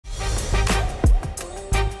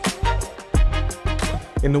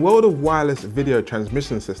In the world of wireless video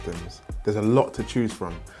transmission systems, there's a lot to choose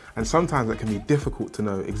from, and sometimes it can be difficult to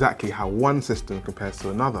know exactly how one system compares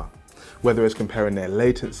to another, whether it's comparing their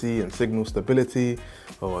latency and signal stability,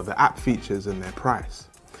 or the app features and their price.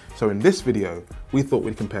 So in this video, we thought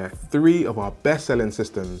we'd compare 3 of our best-selling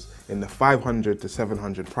systems in the 500 to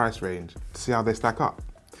 700 price range to see how they stack up.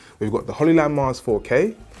 We've got the Hollyland Mars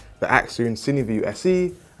 4K, the Accsoon CineView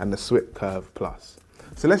SE, and the SWIT Curve Plus.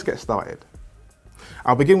 So let's get started.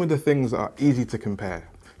 I'll begin with the things that are easy to compare,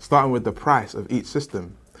 starting with the price of each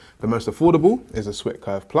system. The most affordable is the SWIT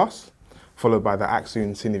Curve Plus, followed by the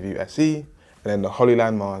Accsoon CineView SE, and then the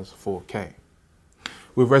Hollyland Mars 4K.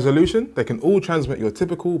 With resolution, they can all transmit your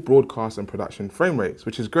typical broadcast and production frame rates,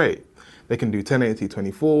 which is great. They can do 1080,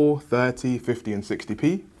 24, 30, 50 and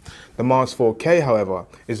 60p. The Mars 4K, however,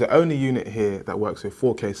 is the only unit here that works with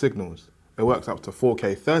 4K signals. It works up to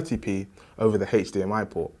 4K 30p over the HDMI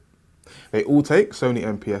port. They all take Sony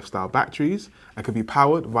MPF style batteries and can be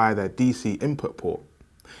powered via their DC input port.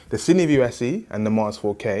 The CineView SE and the Mars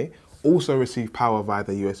 4K also receive power via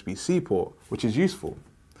the USB-C port, which is useful.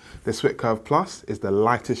 The SWIT Curve Plus is the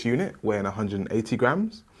lightest unit, weighing 180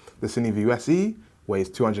 grams. The CineView SE weighs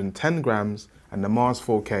 210 grams and the Mars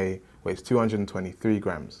 4K weighs 223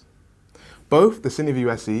 grams. Both the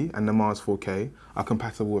CineView SE and the Mars 4K are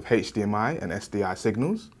compatible with HDMI and SDI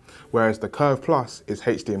signals, whereas the Curve Plus is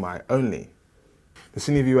HDMI only. The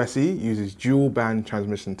CineView SE uses dual band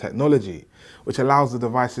transmission technology, which allows the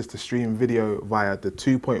devices to stream video via the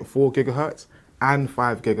 2.4 GHz and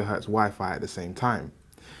 5 GHz Wi-Fi at the same time.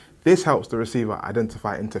 This helps the receiver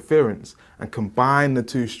identify interference and combine the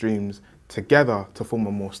two streams together to form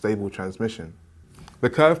a more stable transmission. The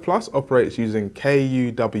Curve Plus operates using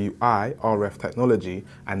KUWI RF technology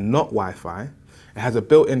and not Wi-Fi. It has a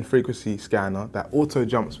built-in frequency scanner that auto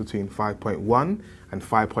jumps between 5.1 and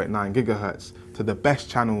 5.9 GHz to the best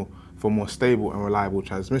channel for more stable and reliable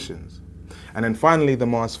transmissions. And then finally, the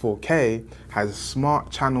Mars 4K has smart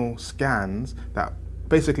channel scans that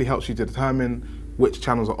basically helps you to determine which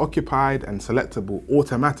channels are occupied and selectable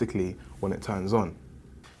automatically when it turns on.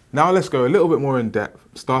 Now let's go a little bit more in depth,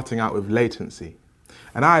 starting out with latency.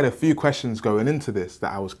 And I had a few questions going into this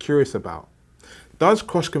that I was curious about. Does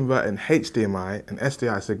cross-converting HDMI and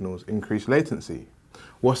SDI signals increase latency?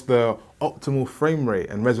 What's the optimal frame rate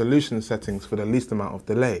and resolution settings for the least amount of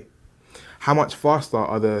delay? How much faster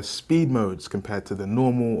are the speed modes compared to the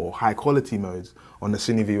normal or high quality modes on the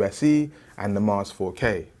CineView SE and the Mars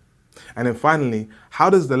 4K? And then finally, how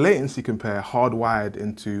does the latency compare hardwired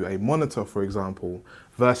into a monitor, for example,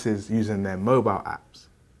 versus using their mobile apps?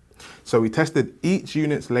 So we tested each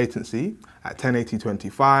unit's latency at 1080,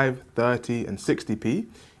 25, 30 and 60p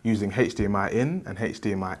using HDMI in and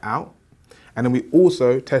HDMI out. And then we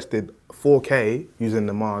also tested 4K using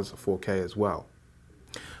the Mars 4K as well.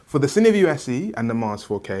 For the CineView SE and the Mars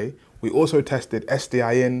 4K, we also tested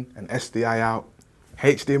SDI in and SDI out,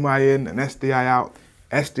 HDMI in and SDI out,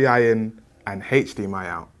 SDI in and HDMI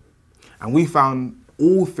out. And we found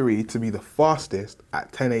all 3 to be the fastest at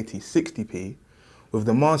 1080 60p, with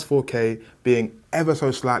the Mars 4K being ever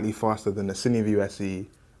so slightly faster than the CineView SE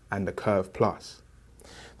and the Curve Plus.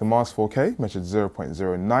 The Mars 4K measured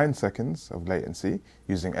 0.09 seconds of latency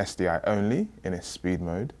using SDI only in its speed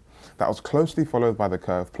mode. That was closely followed by the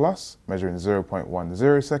Curve Plus, measuring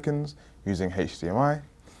 0.10 seconds using HDMI,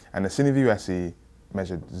 and the CineView SE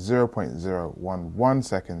measured 0.011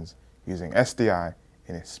 seconds using SDI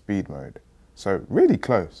in its speed mode. So really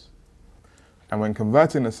close. And when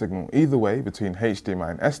converting the signal either way between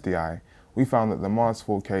HDMI and SDI, we found that the Mars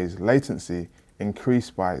 4K's latency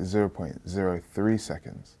increased by 0.03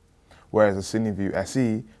 seconds, whereas the CineView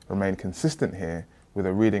SE remained consistent here with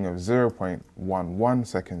a reading of 0.11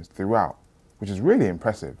 seconds throughout, which is really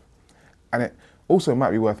impressive. And it also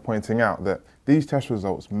might be worth pointing out that these test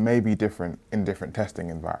results may be different in different testing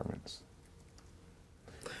environments.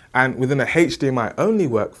 And within a HDMI only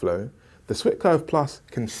workflow, the SWIT Curve Plus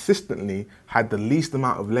consistently had the least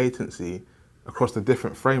amount of latency across the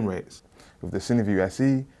different frame rates, with the CineView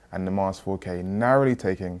SE and the Mars 4K narrowly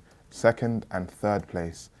taking second and third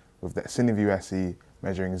place, with the CineView SE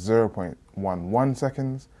measuring 0.11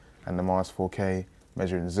 seconds and the Mars 4K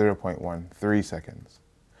measuring 0.13 seconds.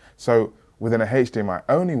 So within a HDMI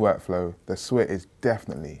only workflow, the SWIT is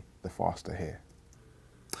definitely the faster here.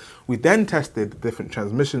 We then tested different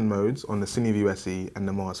transmission modes on the CineView SE and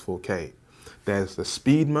the Mars 4K. There's the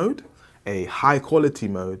speed mode, a high quality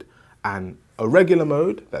mode, and a regular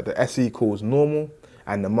mode that the SE calls normal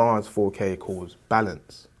and the Mars 4K calls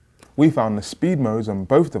balance. We found the speed modes on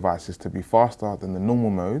both devices to be faster than the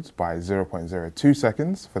normal modes by 0.02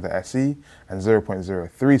 seconds for the SE and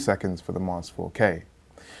 0.03 seconds for the Mars 4K.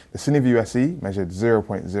 The CineView SE measured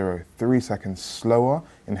 0.03 seconds slower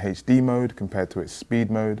in HD mode compared to its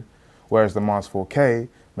speed mode, whereas the Mars 4K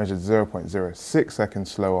measured 0.06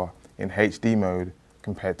 seconds slower in HD mode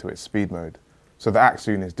compared to its speed mode. So the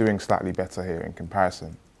Accsoon is doing slightly better here in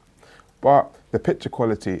comparison. But the picture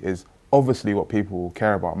quality is obviously what people will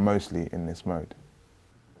care about mostly in this mode.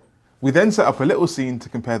 We then set up a little scene to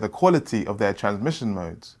compare the quality of their transmission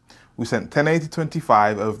modes. We sent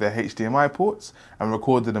 1080-25 over their HDMI ports and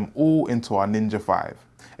recorded them all into our Ninja 5.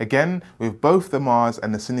 Again, with both the Mars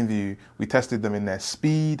and the CineView, we tested them in their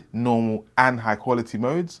speed, normal and high quality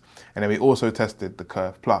modes, and then we also tested the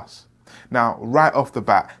Curve Plus. Now, right off the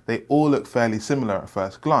bat, they all look fairly similar at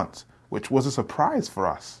first glance, which was a surprise for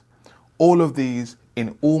us. All of these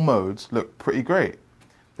in all modes look pretty great.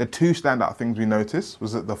 The two standout things we noticed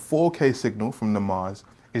was that the 4K signal from the Mars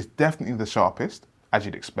is definitely the sharpest, as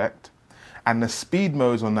you'd expect, and the speed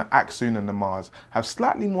modes on the Accsoon and the Mars have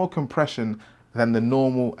slightly more compression than the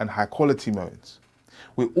normal and high quality modes.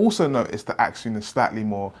 We also noticed that Accsoon has slightly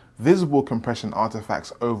more visible compression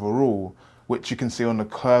artifacts overall, which you can see on the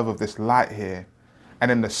curve of this light here, and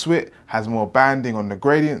then the SWIT has more banding on the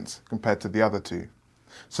gradients compared to the other two.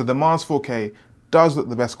 So the Mars 4K does look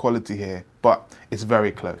the best quality here, but it's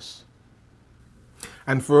very close.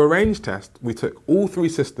 And for a range test, we took all three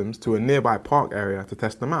systems to a nearby park area to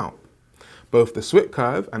test them out. Both the SWIT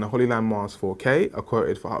curve and the Hollyland Mars 4K are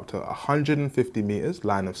quoted for up to 150 meters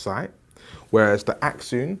line of sight, whereas the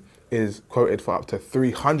Accsoon is quoted for up to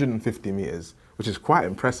 350 meters, which is quite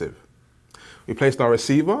impressive. We placed our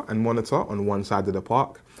receiver and monitor on one side of the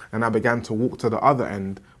park, and I began to walk to the other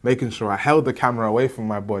end, making sure I held the camera away from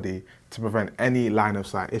my body to prevent any line of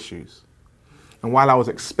sight issues. And while I was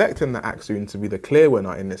expecting the Accsoon to be the clear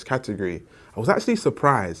winner in this category, I was actually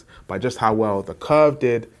surprised by just how well the Curve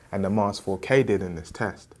did and the Mars 4K did in this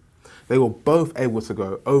test. They were both able to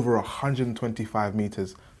go over 125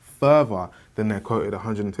 meters further than their quoted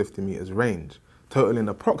 150 meters range, totaling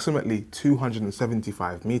approximately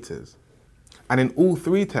 275 meters. And in all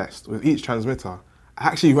three tests with each transmitter, I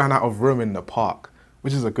actually ran out of room in the park,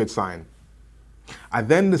 which is a good sign. I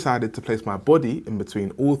then decided to place my body in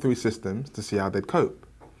between all three systems to see how they'd cope.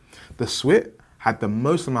 The SWIT had the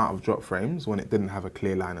most amount of drop frames when it didn't have a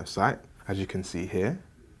clear line of sight, as you can see here.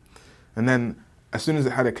 And then as soon as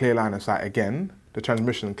it had a clear line of sight again, the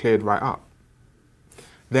transmission cleared right up.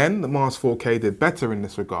 Then the Mars 4K did better in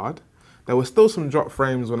this regard. There were still some drop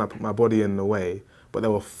frames when I put my body in the way, but they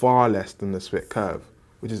were far less than the SWIT curve,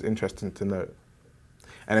 which is interesting to note.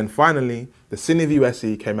 And then finally, the CineView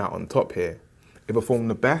SE came out on top here. It performed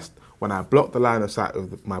the best when I blocked the line of sight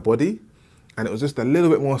of my body, and it was just a little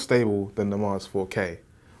bit more stable than the Mars 4K,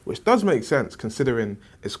 which does make sense considering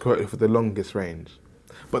it's quoted for the longest range.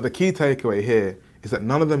 But the key takeaway here is that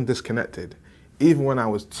none of them disconnected, even when I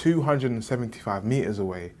was 275 meters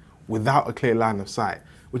away without a clear line of sight,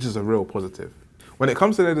 which is a real positive. When it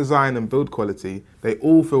comes to their design and build quality, they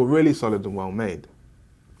all feel really solid and well made.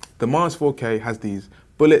 The Mars 4K has these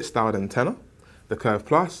bullet-styled antenna, the Curve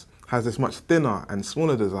Plus has this much thinner and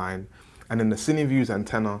smaller design, and then the CineView's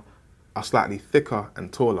antenna are slightly thicker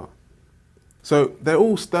and taller. So they're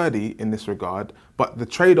all sturdy in this regard, but the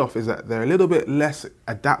trade-off is that they're a little bit less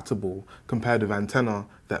adaptable compared with antenna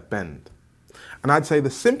that bend. And I'd say the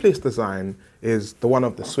simplest design is the one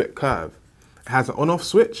of the SWIT Curve. It has an on-off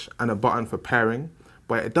switch and a button for pairing,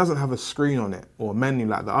 but it doesn't have a screen on it or a menu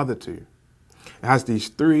like the other two. It has these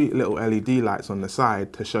three little LED lights on the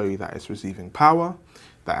side to show you that it's receiving power,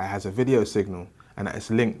 that it has a video signal, and that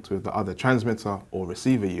it's linked with the other transmitter or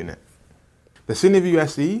receiver unit. The CineView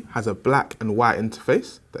SE has a black and white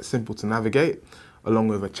interface that's simple to navigate, along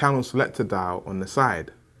with a channel selector dial on the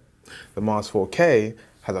side. The Mars 4K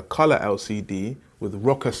has a color LCD with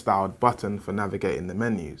rocker-styled button for navigating the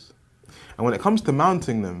menus. And when it comes to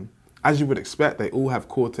mounting them, as you would expect, they all have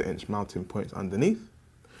 1/4-inch mounting points underneath.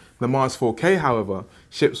 The Mars 4K, however,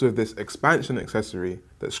 ships with this expansion accessory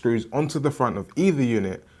that screws onto the front of either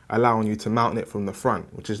unit, allowing you to mount it from the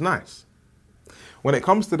front, which is nice. When it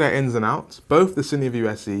comes to their ins and outs, both the CineView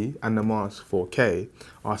SE and the Mars 4K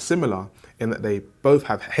are similar in that they both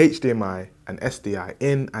have HDMI and SDI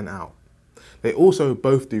in and out. They also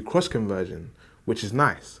both do cross conversion, which is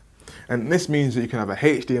nice. And this means that you can have a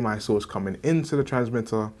HDMI source coming into the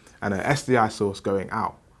transmitter and an SDI source going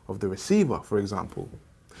out of the receiver, for example.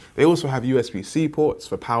 They also have USB-C ports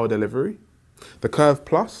for power delivery. The Curve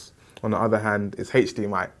Plus, on the other hand, is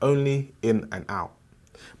HDMI only in and out.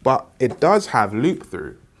 But it does have loop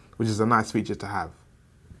through, which is a nice feature to have.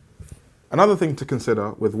 Another thing to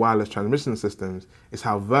consider with wireless transmission systems is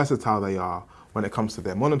how versatile they are when it comes to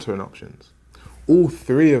their monitoring options. All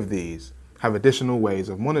three of these have additional ways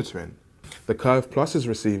of monitoring. The Curve Plus's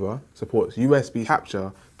receiver supports USB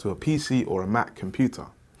capture to a PC or a Mac computer.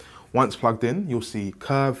 Once plugged in, you'll see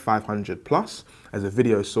Curve 500 Plus as a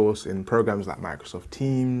video source in programs like Microsoft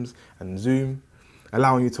Teams and Zoom,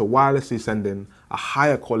 allowing you to wirelessly send in a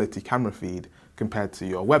higher quality camera feed compared to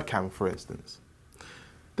your webcam, for instance.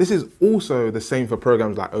 This is also the same for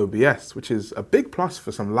programs like OBS, which is a big plus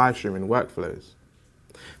for some live streaming workflows.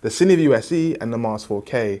 The CineView SE and the Mars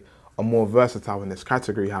 4K are more versatile in this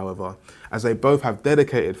category, however, as they both have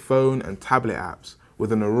dedicated phone and tablet apps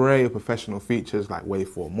with an array of professional features like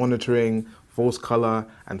waveform monitoring, false color,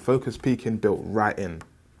 and focus peaking built right in.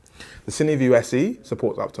 The CineView SE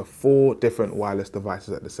supports up to 4 different wireless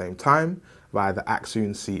devices at the same time via the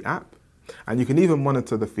Accsoon C app, and you can even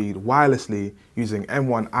monitor the feed wirelessly using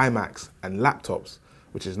M1 iMacs and laptops,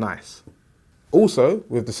 which is nice. Also,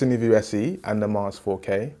 with the CineView SE and the Mars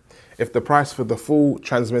 4K, if the price for the full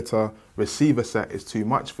transmitter receiver set is too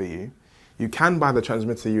much for you, you can buy the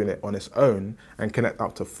transmitter unit on its own and connect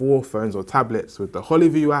up to 4 phones or tablets with the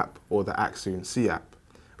Hollyland app or the Accsoon C app,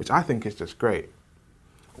 which I think is just great.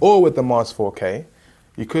 Or with the Mars 4K,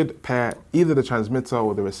 you could pair either the transmitter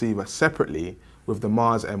or the receiver separately with the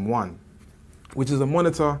Mars M1, which is a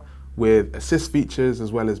monitor with assist features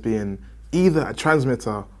as well as being either a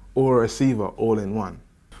transmitter or a receiver all in one.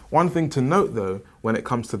 One thing to note though, when it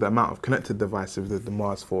comes to the amount of connected devices with the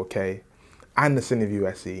Mars 4K and the CineView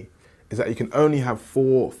SE, is that you can only have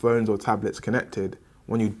 4 phones or tablets connected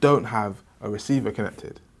when you don't have a receiver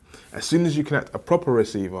connected. As soon as you connect a proper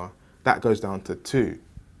receiver, that goes down to 2.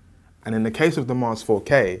 And in the case of the Mars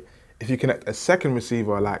 4K, if you connect a second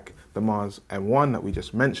receiver like the Mars M1 that we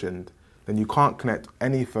just mentioned, then you can't connect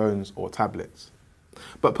any phones or tablets.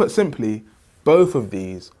 But put simply, both of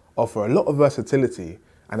these offer a lot of versatility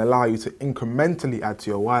and allow you to incrementally add to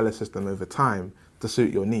your wireless system over time to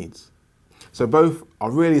suit your needs. So both are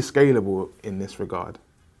really scalable in this regard.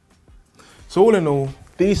 So all in all,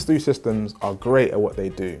 these 3 systems are great at what they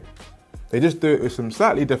do. They just do it with some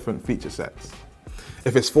slightly different feature sets.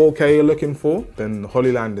 If it's 4K you're looking for, then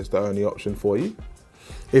Hollyland is the only option for you.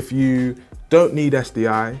 If you don't need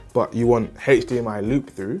SDI, but you want HDMI loop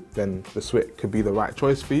through, then the SWIT could be the right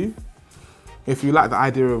choice for you. If you like the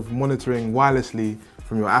idea of monitoring wirelessly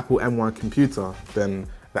from your Apple M1 computer, then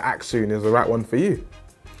the Accsoon is the right one for you.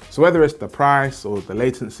 So whether it's the price or the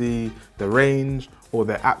latency, the range, or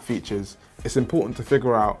their app features, it's important to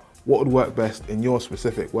figure out what would work best in your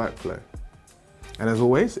specific workflow. And as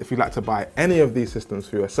always, if you'd like to buy any of these systems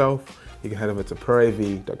for yourself, you can head over to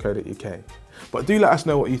proav.co.uk. But do let us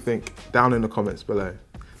know what you think down in the comments below.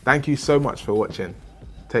 Thank you so much for watching.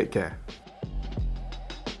 Take care.